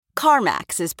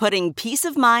CarMax is putting peace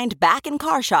of mind back in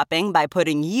car shopping by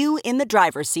putting you in the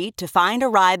driver's seat to find a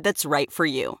ride that's right for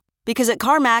you. Because at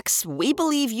CarMax, we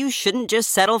believe you shouldn't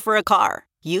just settle for a car.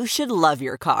 You should love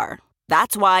your car.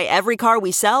 That's why every car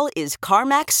we sell is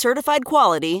CarMax certified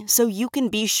quality, so you can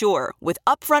be sure with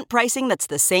upfront pricing that's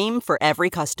the same for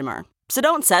every customer. So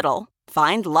don't settle.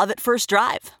 Find love at first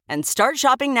drive and start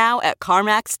shopping now at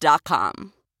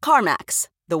CarMax.com. CarMax,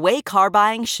 the way car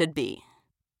buying should be.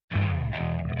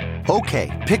 Okay,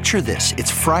 picture this.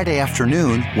 It's Friday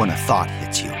afternoon when a thought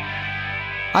hits you.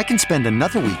 I can spend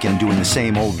another weekend doing the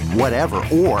same old whatever,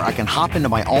 or I can hop into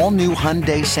my all-new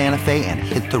Hyundai Santa Fe and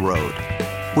hit the road.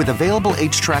 With available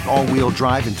H-Track all-wheel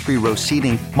drive and 3-row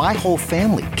seating, my whole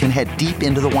family can head deep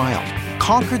into the wild.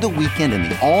 Conquer the weekend in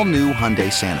the all-new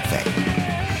Hyundai Santa Fe.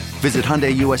 Visit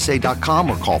HyundaiUSA.com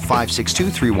or call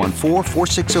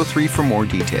 562-314-4603 for more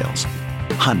details.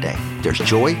 Hyundai, there's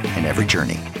joy in every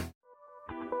journey.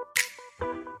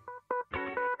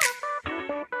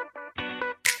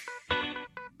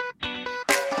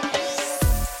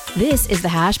 This is the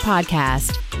Hash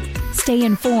Podcast. Stay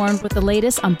informed with the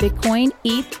latest on Bitcoin,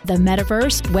 ETH, the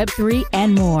metaverse, Web3,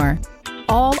 and more.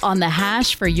 All on the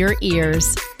Hash for your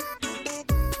ears.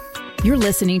 You're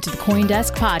listening to the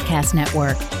CoinDesk Podcast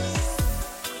Network.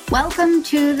 Welcome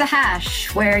to The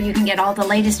Hash, where you can get all the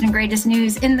latest and greatest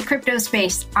news in the crypto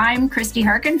space. I'm Christy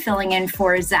Harkin, filling in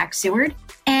for Zach Seward.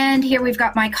 And here we've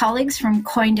got my colleagues from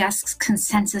CoinDesk's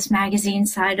ConsenSys magazine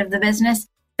side of the business,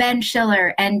 Ben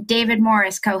Schiller and David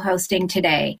Morris, co-hosting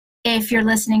today. If you're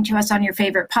listening to us on your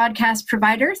favorite podcast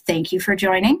provider, thank you for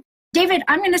joining. David,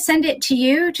 I'm going to send it to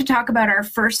you to talk about our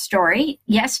first story.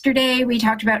 Yesterday, we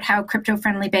talked about how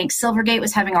crypto-friendly bank Silvergate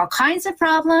was having all kinds of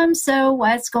problems. So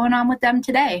what's going on with them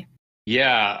today?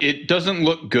 Yeah, it doesn't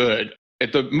look good.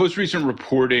 At the most recent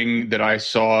reporting that I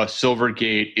saw,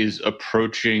 Silvergate is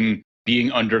approaching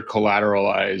being under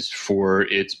collateralized for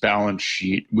its balance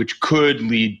sheet, which could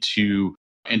lead to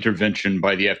intervention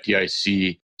by the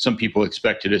FDIC. Some people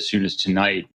expect it as soon as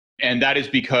tonight. And that is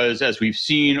because, as we've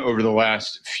seen over the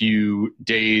last few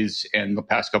days and the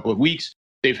past couple of weeks,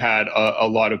 they've had a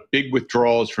lot of big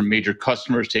withdrawals from major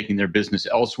customers taking their business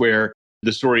elsewhere.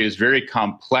 The story is very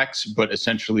complex, but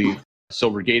essentially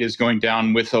Silvergate is going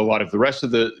down with a lot of the rest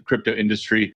of the crypto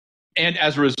industry. And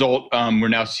as a result, we're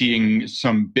now seeing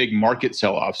some big market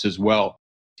sell-offs as well.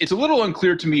 It's a little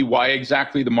unclear to me why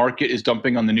exactly the market is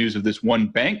dumping on the news of this one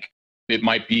bank. It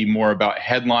might be more about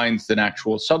headlines than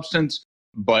actual substance,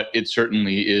 but it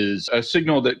certainly is a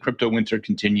signal that crypto winter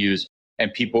continues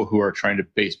and people who are trying to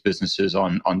base businesses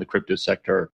on the crypto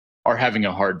sector are having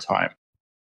a hard time.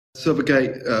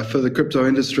 Silvergate for the crypto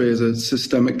industry is a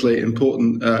systemically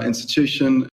important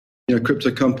institution.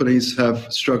 Crypto companies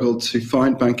have struggled to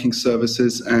find banking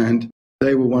services, and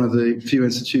they were one of the few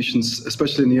institutions,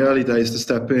 especially in the early days, to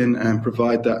step in and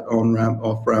provide that on-ramp,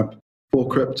 off-ramp for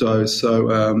crypto.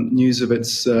 So news of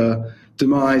its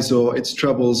demise or its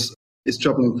troubles is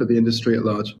troubling for the industry at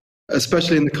large,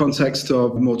 especially in the context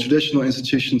of more traditional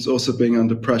institutions also being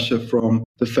under pressure from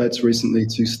the Feds recently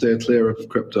to steer clear of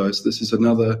cryptos. This is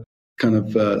another kind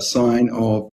of sign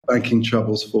of banking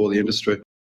troubles for the industry.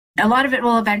 A lot of it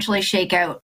will eventually shake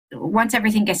out. Once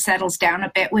everything settles down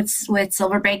a bit with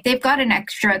Silvergate, they've got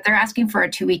they're asking for a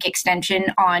 2-week extension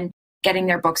on getting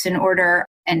their books in order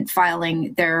and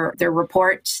filing their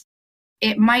reports.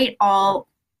 It might all,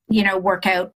 work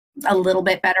out a little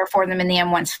bit better for them in the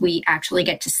end once we actually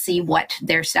get to see what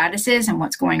their status is and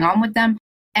what's going on with them.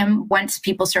 And once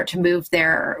people start to move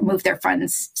their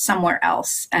funds somewhere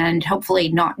else and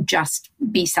hopefully not just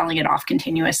be selling it off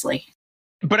continuously.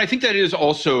 But I think that is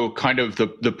also kind of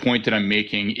the point that I'm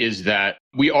making, is that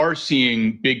we are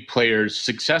seeing big players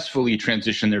successfully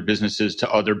transition their businesses to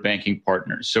other banking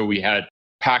partners. So we had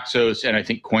Paxos and I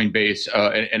think Coinbase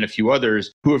and a few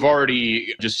others who have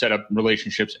already just set up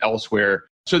relationships elsewhere.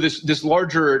 So this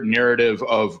larger narrative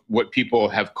of what people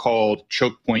have called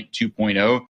choke point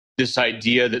 2.0, this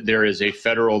idea that there is a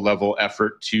federal level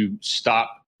effort to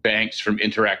stop banks from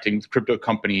interacting with crypto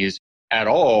companies at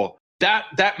all,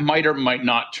 that might or might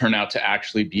not turn out to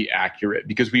actually be accurate,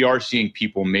 because we are seeing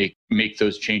people make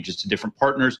those changes to different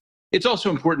partners. It's also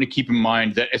important to keep in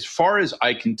mind that, as far as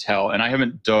I can tell, and I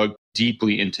haven't dug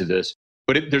deeply into this,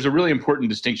 but there's a really important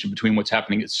distinction between what's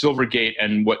happening at Silvergate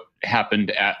and what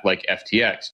happened at like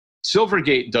FTX.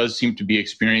 Silvergate does seem to be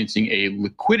experiencing a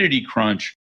liquidity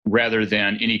crunch rather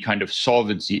than any kind of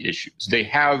solvency issues. They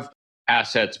have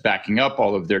assets backing up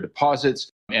all of their deposits,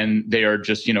 and they are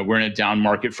just, we're in a down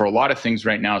market for a lot of things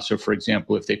right now. So, for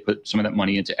example, if they put some of that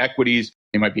money into equities,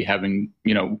 they might be having,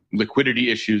 liquidity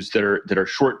issues that are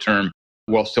short term.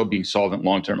 while still being solvent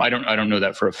long term. I don't know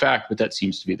that for a fact, but that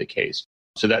seems to be the case.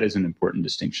 So that is an important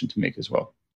distinction to make as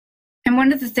well. And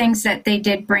one of the things that they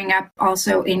did bring up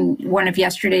also in one of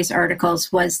yesterday's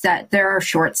articles was that there are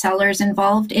short sellers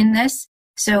involved in this.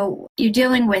 So you're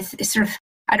dealing with sort of,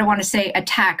 I don't want to say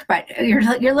attack, but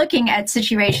you're looking at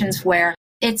situations where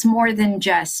it's more than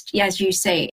just, as you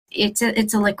say, it's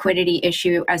a liquidity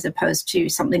issue as opposed to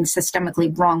something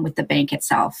systemically wrong with the bank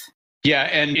itself. Yeah,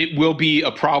 and it will be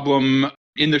a problem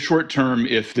in the short term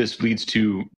if this leads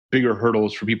to bigger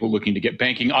hurdles for people looking to get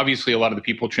banking. Obviously, a lot of the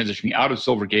people transitioning out of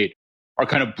Silvergate are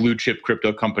kind of blue chip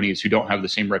crypto companies who don't have the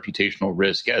same reputational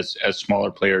risk as smaller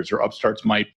players or upstarts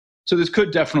might. So this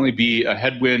could definitely be a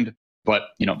headwind. But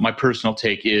my personal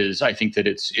take is I think that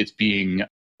it's being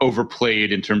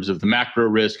overplayed in terms of the macro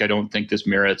risk. I don't think this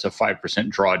merits a 5%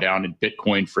 drawdown in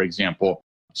Bitcoin, for example.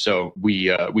 So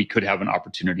we could have an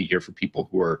opportunity here for people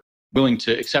who are willing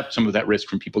to accept some of that risk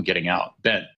from people getting out.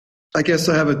 Ben? I guess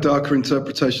I have a darker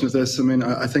interpretation of this. I mean,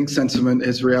 I think sentiment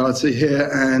is reality here.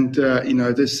 And,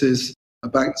 this is a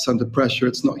bank that's under pressure.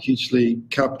 It's not hugely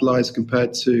capitalized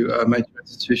compared to major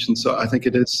institutions. So I think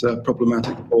it is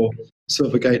problematic for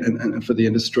Silvergate and for the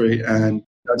industry. And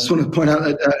I just want to point out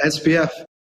that SBF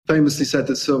famously said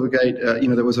that Silvergate,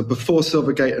 there was a before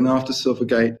Silvergate and after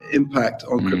Silvergate impact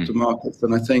on crypto markets.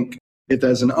 And I think if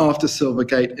there's an after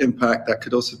Silvergate impact, that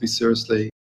could also be seriously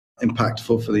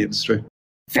impactful for the industry.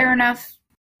 Fair enough.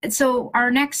 So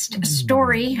our next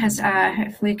story,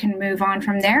 if we can move on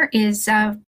from there, is,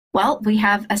 we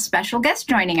have a special guest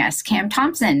joining us, Cam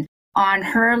Thompson, on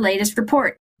her latest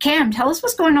report. Cam, tell us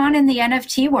what's going on in the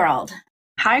NFT world.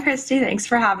 Hi, Christy. Thanks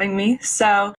for having me.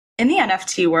 So in the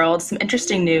NFT world, some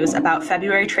interesting news about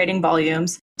February trading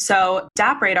volumes. So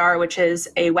DappRadar, which is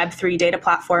a Web3 data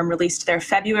platform, released their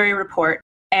February report,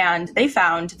 and they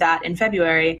found that in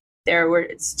February, there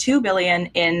was $2 billion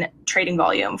in trading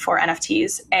volume for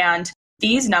NFTs. And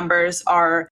these numbers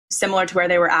are similar to where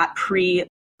they were at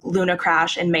pre-Luna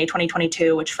crash in May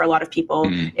 2022, which for a lot of people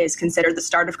is considered the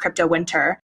start of crypto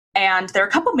winter. And there are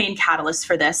a couple main catalysts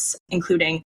for this,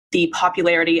 including the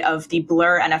popularity of the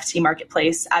Blur NFT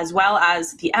marketplace, as well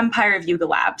as the empire of Yuga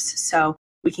Labs. So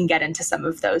we can get into some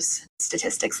of those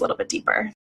statistics a little bit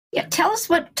deeper. Yeah, tell us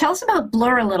about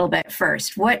Blur a little bit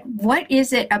first. What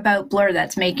is it about Blur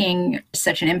that's making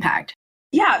such an impact?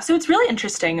 Yeah, so it's really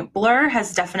interesting. Blur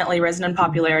has definitely risen in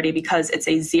popularity because it's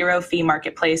a zero-fee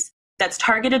marketplace that's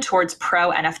targeted towards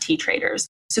pro NFT traders.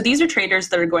 So these are traders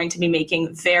that are going to be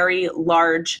making very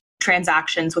large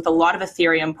transactions with a lot of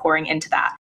Ethereum pouring into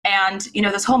that. And,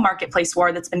 this whole marketplace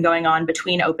war that's been going on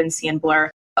between OpenSea and Blur,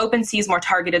 OpenSea is more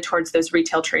targeted towards those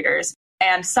retail traders.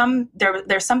 And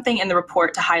there's something in the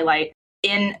report to highlight.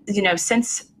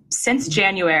 Since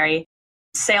January,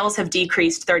 sales have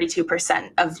decreased 32%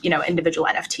 of individual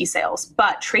NFT sales,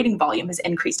 but trading volume has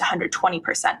increased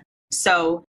 120%.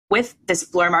 So with this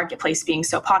Blur marketplace being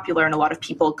so popular and a lot of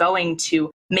people going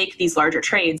to make these larger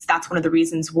trades, that's one of the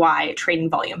reasons why trading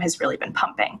volume has really been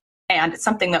pumping. And it's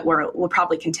something that we'll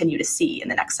probably continue to see in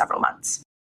the next several months.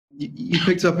 You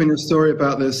picked up in your story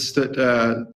about this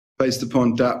that based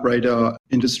upon DappRadar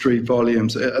industry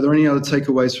volumes. Are there any other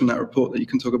takeaways from that report that you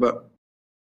can talk about?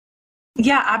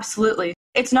 Yeah, absolutely.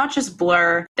 It's not just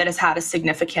Blur that has had a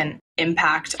significant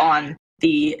impact on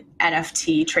the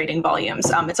NFT trading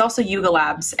volumes. It's also Yuga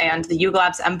Labs and the Yuga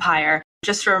Labs empire.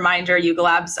 Just a reminder, Yuga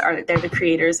Labs they're the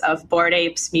creators of Bored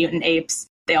Apes, Mutant Apes.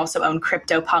 They also own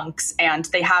CryptoPunks, and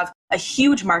they have a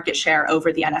huge market share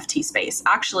over the NFT space.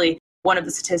 Actually, one of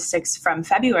the statistics from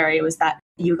February was that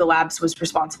Yuga Labs was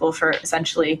responsible for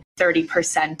essentially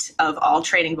 30% of all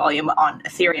trading volume on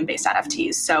Ethereum-based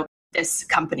NFTs. So this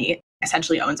company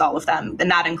essentially owns all of them. And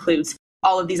that includes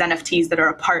all of these NFTs that are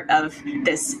a part of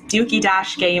this Dookie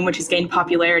Dash game, which has gained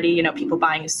popularity, people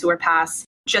buying a sewer pass.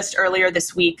 Just earlier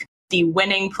this week, the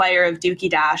winning player of Dookie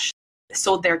Dash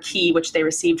sold their key, which they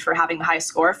received for having the highest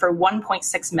score, for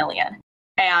 $1.6 million.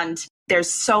 And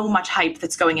there's so much hype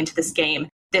that's going into this game.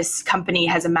 This company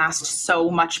has amassed so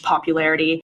much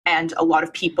popularity and a lot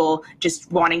of people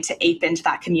just wanting to ape into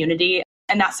that community.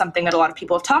 And that's something that a lot of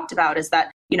people have talked about is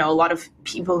that, a lot of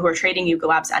people who are trading Yuga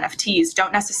Labs NFTs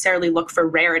don't necessarily look for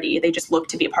rarity. They just look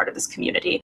to be a part of this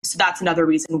community. So that's another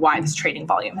reason why this trading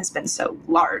volume has been so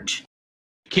large.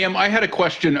 Cam, I had a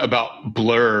question about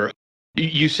Blur.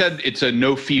 You said it's a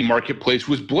no-fee marketplace.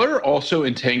 Was Blur also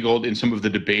entangled in some of the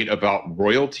debate about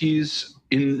royalties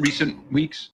in recent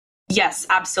weeks? Yes,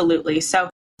 absolutely. So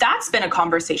that's been a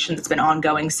conversation that's been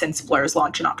ongoing since Blur's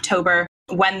launch in October,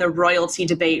 when the royalty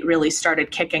debate really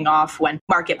started kicking off, when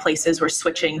marketplaces were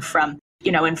switching from,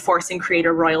 enforcing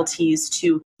creator royalties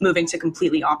to moving to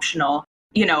completely optional.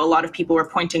 a lot of people were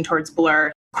pointing towards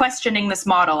Blur, questioning this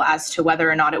model as to whether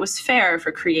or not it was fair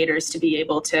for creators to be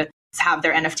able to have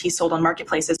their NFT sold on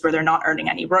marketplaces where they're not earning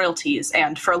any royalties.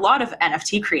 And for a lot of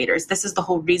NFT creators, this is the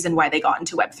whole reason why they got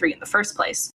into Web3 in the first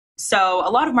place. So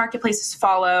a lot of marketplaces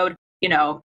followed,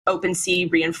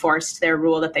 OpenSea reinforced their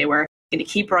rule that they were going to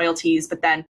keep royalties. But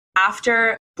then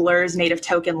after Blur's native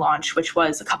token launch, which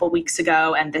was a couple weeks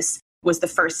ago, and this was the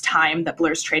first time that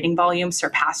Blur's trading volume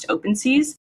surpassed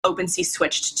OpenSea's, OpenSea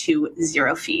switched to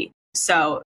zero fee.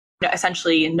 So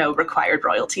essentially no required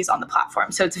royalties on the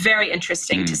platform. So it's very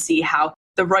interesting to see how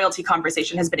the royalty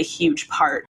conversation has been a huge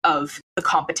part of the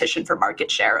competition for market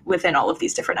share within all of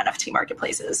these different NFT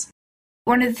marketplaces.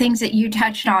 One of the things that you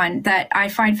touched on that I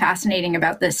find fascinating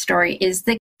about this story is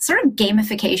the sort of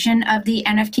gamification of the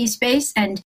NFT space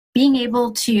and being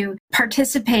able to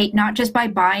participate not just by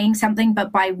buying something,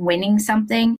 but by winning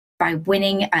something, by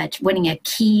winning a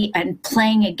key and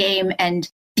playing a game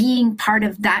and being part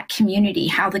of that community,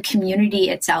 how the community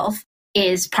itself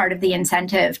is part of the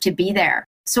incentive to be there.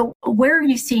 So where are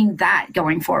you seeing that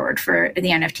going forward for the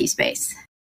NFT space?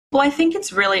 Well, I think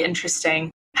it's really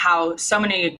interesting how so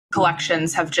many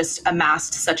collections have just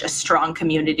amassed such a strong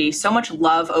community, so much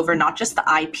love over not just the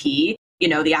IP,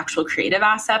 the actual creative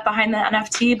asset behind the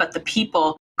NFT, but the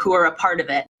people who are a part of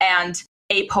it. And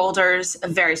ape holders, a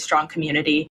very strong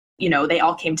community. They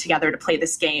all came together to play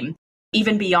this game.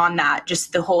 Even beyond that,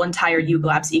 just the whole entire Yuga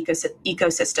Labs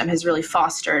ecosystem has really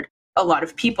fostered a lot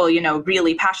of people,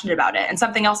 really passionate about it. And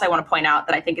something else I want to point out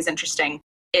that I think is interesting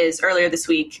is earlier this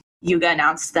week, Yuga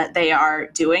announced that they are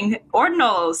doing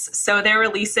ordinals. So they're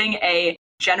releasing a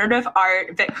generative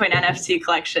art Bitcoin NFT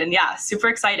collection. Yeah, super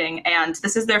exciting. And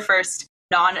this is their first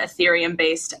non-Ethereum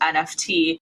based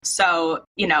NFT. So,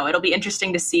 it'll be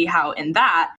interesting to see how in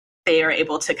that they are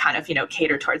able to kind of,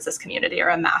 cater towards this community or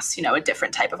amass, a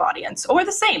different type of audience or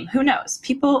the same. Who knows?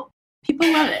 People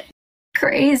love it.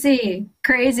 Crazy.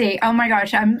 Oh my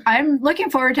gosh. I'm looking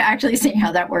forward to actually seeing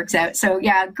how that works out. So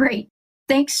yeah, great.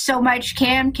 Thanks so much,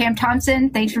 Cam Thompson.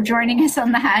 Thanks for joining us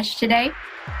on The Hash today.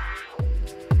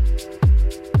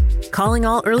 Calling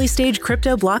all early-stage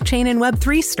crypto, blockchain, and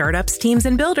Web3 startups, teams,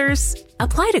 and builders.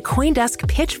 Apply to CoinDesk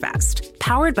Pitch Fest,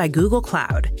 powered by Google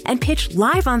Cloud, and pitch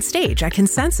live on stage at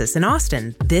ConsenSys in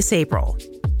Austin this April.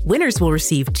 Winners will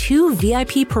receive 2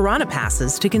 VIP Piranha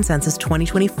Passes to ConsenSys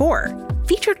 2024,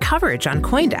 featured coverage on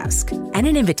CoinDesk, and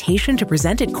an invitation to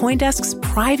present at CoinDesk's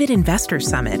Private Investor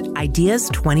Summit, Ideas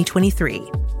 2023.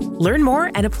 Learn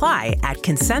more and apply at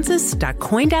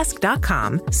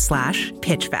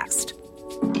consensus.coindesk.com/pitchfest.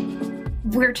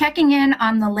 We're checking in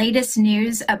on the latest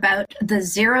news about the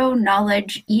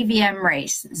zero-knowledge EVM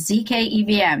race,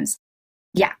 zkEVMs.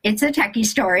 Yeah, it's a techie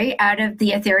story out of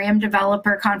the Ethereum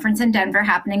Developer Conference in Denver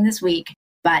happening this week,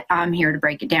 but I'm here to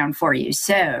break it down for you.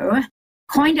 So,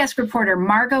 CoinDesk reporter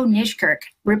Margot Nishkirk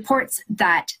reports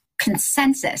that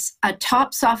ConsenSys, a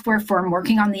top software firm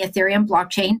working on the Ethereum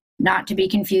blockchain, not to be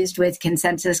confused with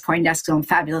ConsenSys, CoinDesk's own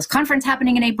fabulous conference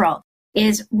happening in April,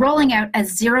 is rolling out a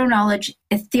zero-knowledge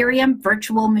Ethereum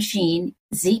virtual machine,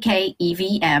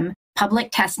 zkEVM, public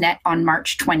testnet on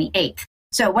March 28th.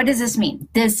 So what does this mean?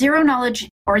 The zero-knowledge,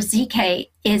 or ZK,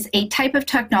 is a type of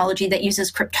technology that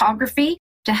uses cryptography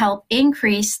to help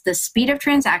increase the speed of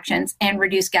transactions and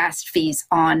reduce gas fees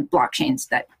on blockchains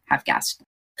that have gas.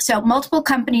 So multiple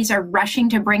companies are rushing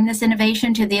to bring this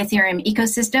innovation to the Ethereum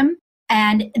ecosystem.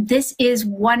 And this is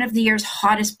one of the year's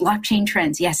hottest blockchain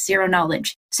trends. Yes, zero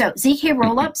knowledge. So ZK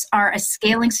rollups are a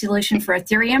scaling solution for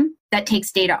Ethereum that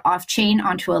takes data off-chain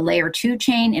onto a layer 2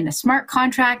 chain in a smart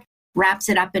contract, wraps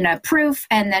it up in a proof,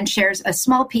 and then shares a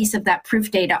small piece of that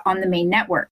proof data on the main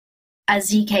network. A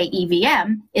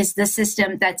zkEVM is the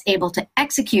system that's able to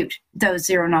execute those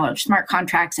zero-knowledge smart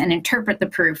contracts and interpret the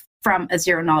proof from a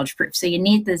zero-knowledge proof. So you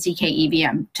need the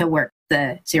zkEVM to work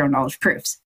the zero-knowledge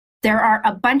proofs. There are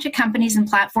a bunch of companies and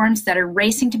platforms that are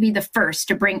racing to be the first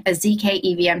to bring a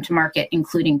zkEVM to market,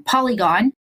 including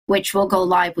Polygon, which will go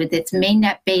live with its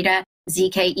mainnet beta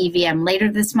zkEVM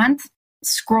later this month.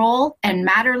 Scroll and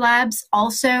Matter Labs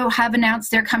also have announced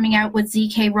they're coming out with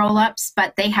ZK rollups,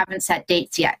 but they haven't set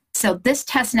dates yet. So this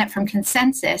testnet from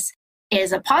ConsenSys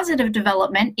is a positive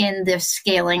development in the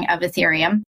scaling of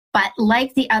Ethereum. But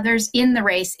like the others in the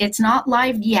race, it's not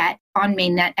live yet on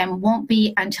mainnet and won't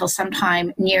be until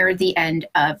sometime near the end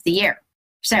of the year.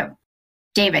 So,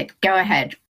 David, go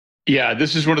ahead. Yeah,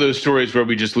 this is one of those stories where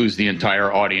we just lose the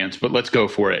entire audience, but let's go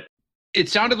for it. It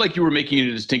sounded like you were making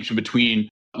a distinction between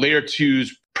layer 2s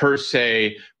per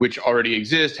se, which already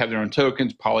exist, have their own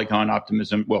tokens, Polygon,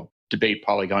 Optimism, well, debate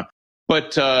Polygon.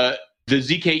 But the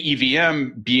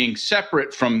zkEVM being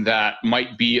separate from that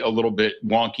might be a little bit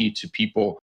wonky to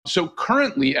people So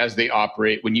currently, as they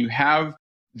operate, when you have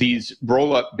these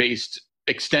roll-up based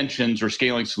extensions or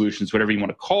scaling solutions, whatever you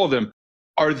want to call them,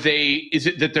 is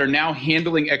it that they're now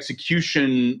handling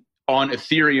execution on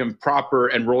Ethereum proper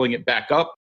and rolling it back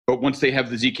up? But once they have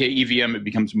the zkEVM, it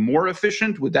becomes more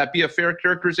efficient? Would that be a fair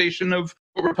characterization of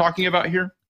what we're talking about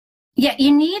here? Yeah,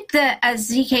 you need a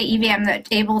zkEVM that's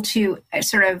able to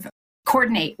sort of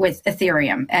coordinate with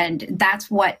Ethereum, and that's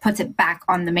what puts it back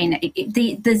on the main.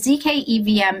 The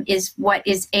zkEVM is what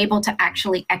is able to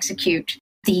actually execute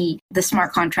the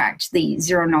smart contract, the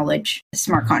zero knowledge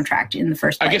smart contract in the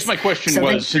first place. I guess my question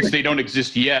since they don't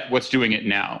exist yet, what's doing it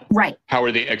now? Right. How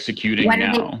are they executing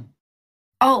now?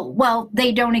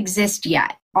 They don't exist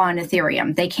yet on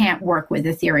Ethereum. They can't work with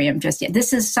Ethereum just yet.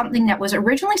 This is something that was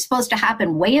originally supposed to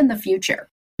happen way in the future.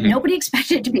 Mm-hmm. Nobody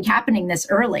expected it to be happening this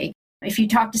early. If you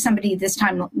talk to somebody this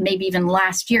time, maybe even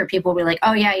last year, people will be like,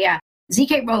 oh, yeah,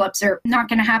 ZK rollups are not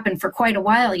going to happen for quite a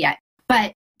while yet.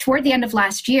 But toward the end of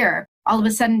last year, all of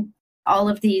a sudden, all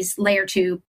of these layer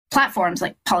 2 platforms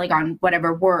like Polygon,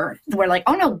 whatever, were like,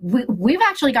 oh no, we've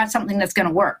actually got something that's going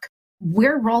to work.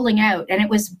 We're rolling out. And it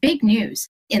was big news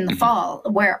in the fall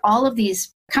where all of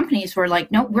these companies were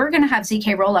like, no, we're going to have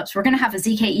ZK rollups. We're going to have a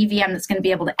zkEVM that's going to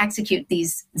be able to execute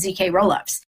these ZK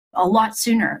rollups a lot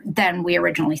sooner than we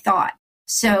originally thought.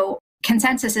 So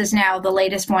ConsenSys is now the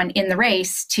latest one in the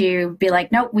race to be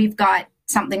like, nope, we've got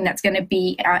something that's going to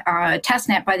be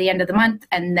testnet by the end of the month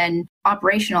and then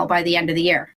operational by the end of the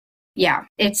year. Yeah,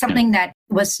 it's something that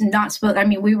was not supposed. I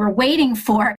mean, we were waiting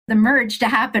for the merge to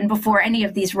happen before any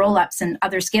of these rollups and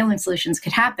other scaling solutions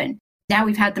could happen. Now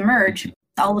we've had the merge.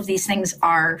 All of these things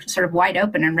are sort of wide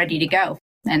open and ready to go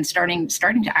and starting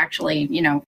to actually,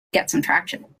 get some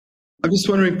traction. I'm just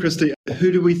wondering, Christy,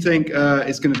 who do we think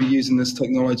is going to be using this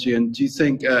technology? And do you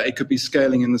think it could be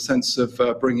scaling in the sense of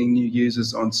bringing new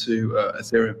users onto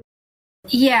Ethereum?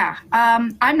 Yeah,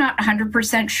 I'm not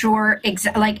 100% sure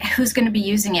who's going to be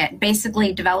using it.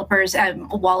 Basically, developers,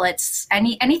 wallets,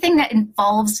 anything that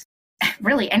involves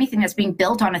really anything that's being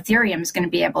built on Ethereum is going to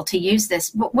be able to use this.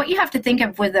 But what you have to think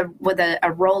of with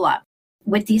a roll-up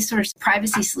with these sort of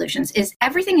privacy solutions is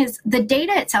the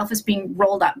data itself is being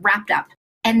wrapped up.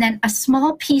 And then a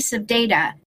small piece of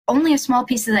data, only a small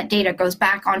piece of that data goes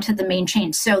back onto the main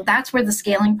chain. So that's where the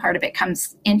scaling part of it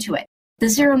comes into it. The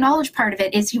zero knowledge part of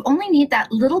it is you only need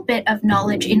that little bit of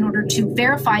knowledge in order to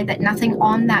verify that nothing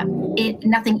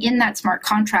in that smart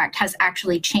contract has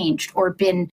actually changed or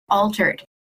been altered.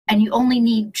 And you only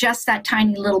need just that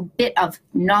tiny little bit of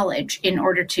knowledge in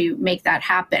order to make that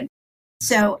happen.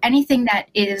 So anything that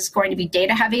is going to be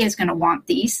data heavy is going to want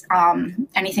these.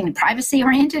 Anything privacy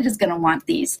oriented is going to want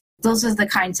these. Those are the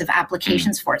kinds of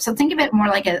applications for it. So think of it more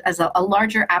like as a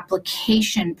larger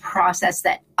application process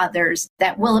that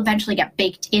will eventually get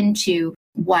baked into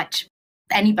what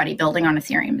anybody building on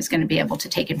Ethereum is going to be able to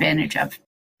take advantage of.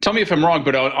 Tell me if I'm wrong,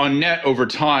 but on net over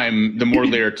time, the more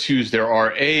layer 2s there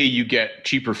are, you get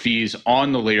cheaper fees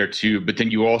on the layer 2, but then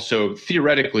you also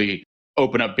theoretically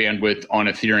open up bandwidth on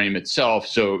Ethereum itself.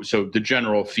 So the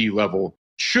general fee level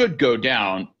should go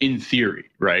down in theory,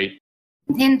 right?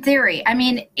 In theory. I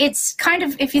mean, it's kind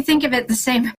of, if you think of it the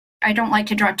same, I don't like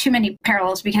to draw too many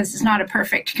parallels because it's not a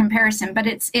perfect comparison, but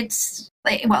it's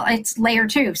layer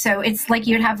 2. So it's like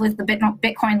you'd have with the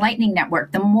Bitcoin Lightning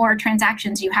Network. The more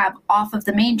transactions you have off of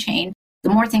the main chain, the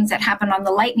more things that happen on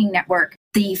the Lightning Network,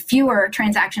 the fewer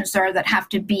transactions there are that have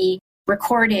to be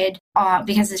recorded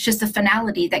because it's just a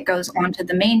finality that goes onto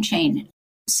the main chain.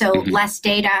 So less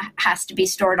data has to be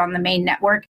stored on the main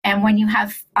network. And when you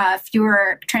have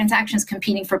fewer transactions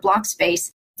competing for block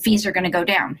space, fees are going to go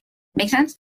down. Make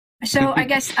sense? So I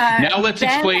guess... now let's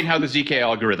explain how the ZK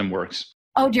algorithm works.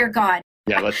 Oh, dear God.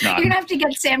 Yeah, let's not. You're going to have to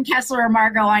get Sam Kessler or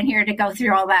Margot on here to go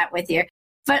through all that with you.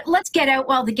 But let's get out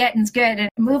while the getting's good and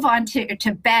move on to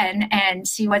Ben and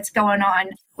see what's going on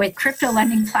with crypto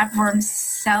lending platform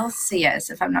Celsius,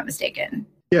 if I'm not mistaken.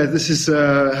 Yeah, this is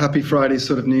Happy Friday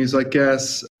sort of news, I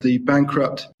guess. The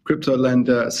bankrupt crypto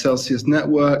lender Celsius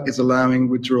Network is allowing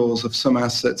withdrawals of some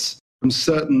assets from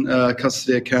certain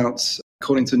custody accounts,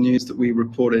 according to news that we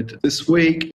reported this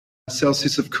week.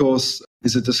 Celsius, of course,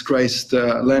 is a disgraced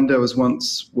lender, was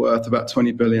once worth about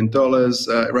 $20 billion.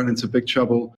 It ran into big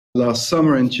trouble last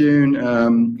summer in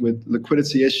June with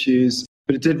liquidity issues.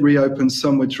 But it did reopen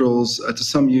some withdrawals to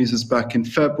some users back in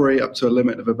February, up to a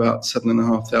limit of about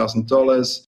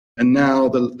 $7,500. And now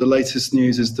the latest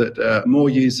news is that more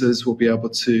users will be able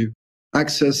to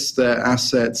access their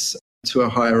assets to a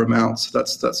higher amount. So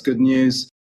that's good news.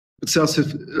 But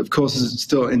Celsius, of course, is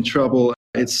still in trouble.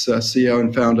 Its CEO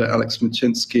and founder, Alex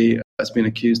Machinsky, has been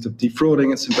accused of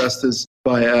defrauding its investors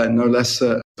by no less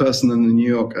a person than the New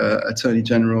York Attorney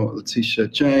General, Letitia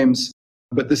James.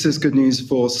 But this is good news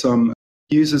for some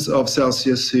users of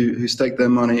Celsius who stake their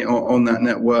money on that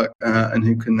network and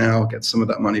who can now get some of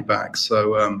that money back.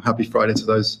 So happy Friday to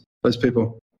those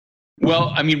people.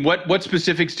 Well, I mean, what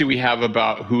specifics do we have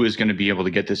about who is going to be able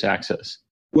to get this access?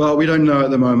 Well, we don't know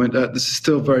at the moment. This is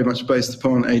still very much based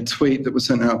upon a tweet that was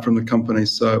sent out from the company.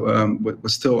 So we're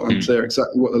still unclear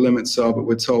exactly what the limits are, but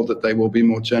we're told that they will be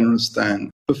more generous than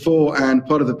before. And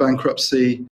part of the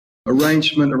bankruptcy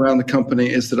arrangement around the company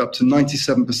is that up to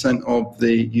 97% of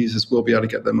the users will be able to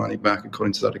get their money back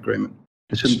according to that agreement.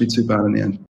 It shouldn't be too bad in the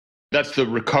end. That's the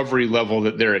recovery level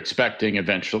that they're expecting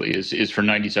eventually is for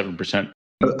 97%.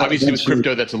 Obviously, with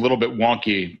crypto, that's a little bit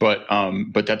wonky, but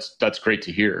that's great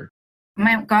to hear.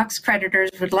 Mt. Gox creditors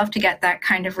would love to get that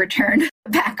kind of return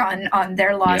back on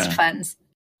their lost funds.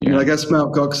 Yeah, I guess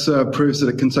Mt. Gox proves that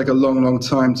it can take a long, long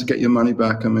time to get your money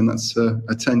back. I mean, that's a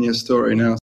 10-year story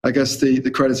now. I guess the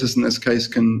creditors in this case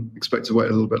can expect to wait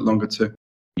a little bit longer too.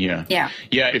 Yeah.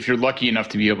 If you're lucky enough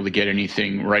to be able to get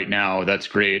anything right now, that's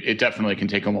great. It definitely can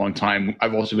take a long time.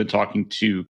 I've also been talking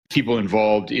to people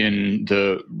involved in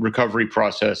the recovery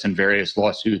process and various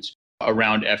lawsuits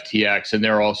around FTX, and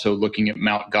they're also looking at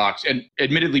Mt. Gox. And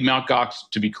admittedly, Mt. Gox,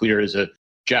 to be clear, is a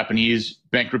Japanese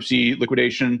bankruptcy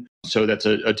liquidation. So that's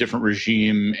a different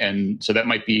regime. And so that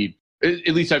might be, at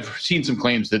least I've seen some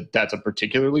claims that that's a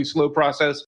particularly slow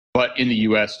process. But in the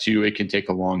US too, it can take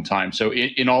a long time. So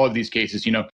in all of these cases,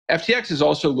 FTX is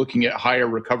also looking at higher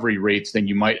recovery rates than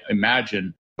you might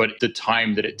imagine. But the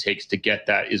time that it takes to get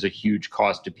that is a huge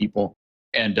cost to people.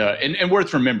 And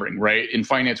worth remembering, right? In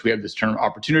finance, we have this term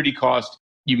opportunity cost.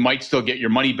 You might still get your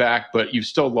money back, but you've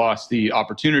still lost the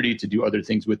opportunity to do other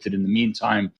things with it in the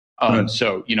meantime.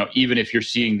 So, even if you're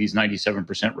seeing these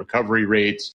 97% recovery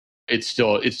rates, it's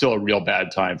still a real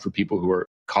bad time for people who are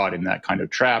caught in that kind of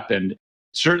trap, and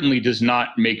certainly does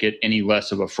not make it any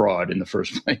less of a fraud in the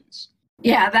first place.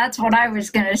 Yeah, that's what I was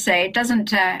going to say. It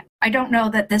doesn't. I don't know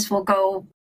that this will go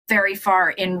very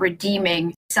far in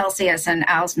redeeming Celsius and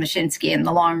Als Mashinsky in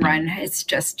the long run. It's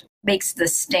just makes the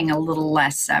sting a little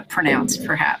less pronounced,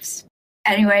 perhaps.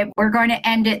 Anyway, we're going to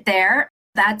end it there.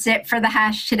 That's it for the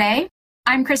Hash today.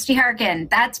 I'm Christy Harkin.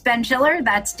 That's Ben Schiller.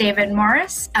 That's David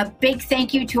Morris. A big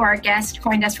thank you to our guest,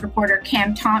 CoinDesk reporter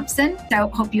Cam Thompson. So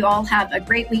hope you all have a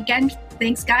great weekend.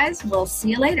 Thanks, guys. We'll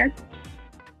see you later.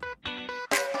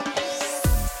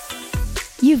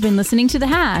 You've been listening to The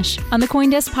Hash on the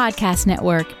CoinDesk Podcast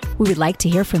Network. We would like to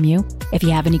hear from you. If you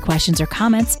have any questions or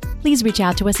comments, please reach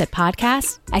out to us at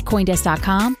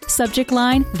podcast@coindesk.com, subject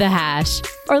line The Hash,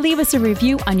 or leave us a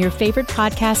review on your favorite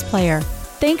podcast player.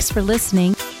 Thanks for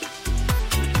listening.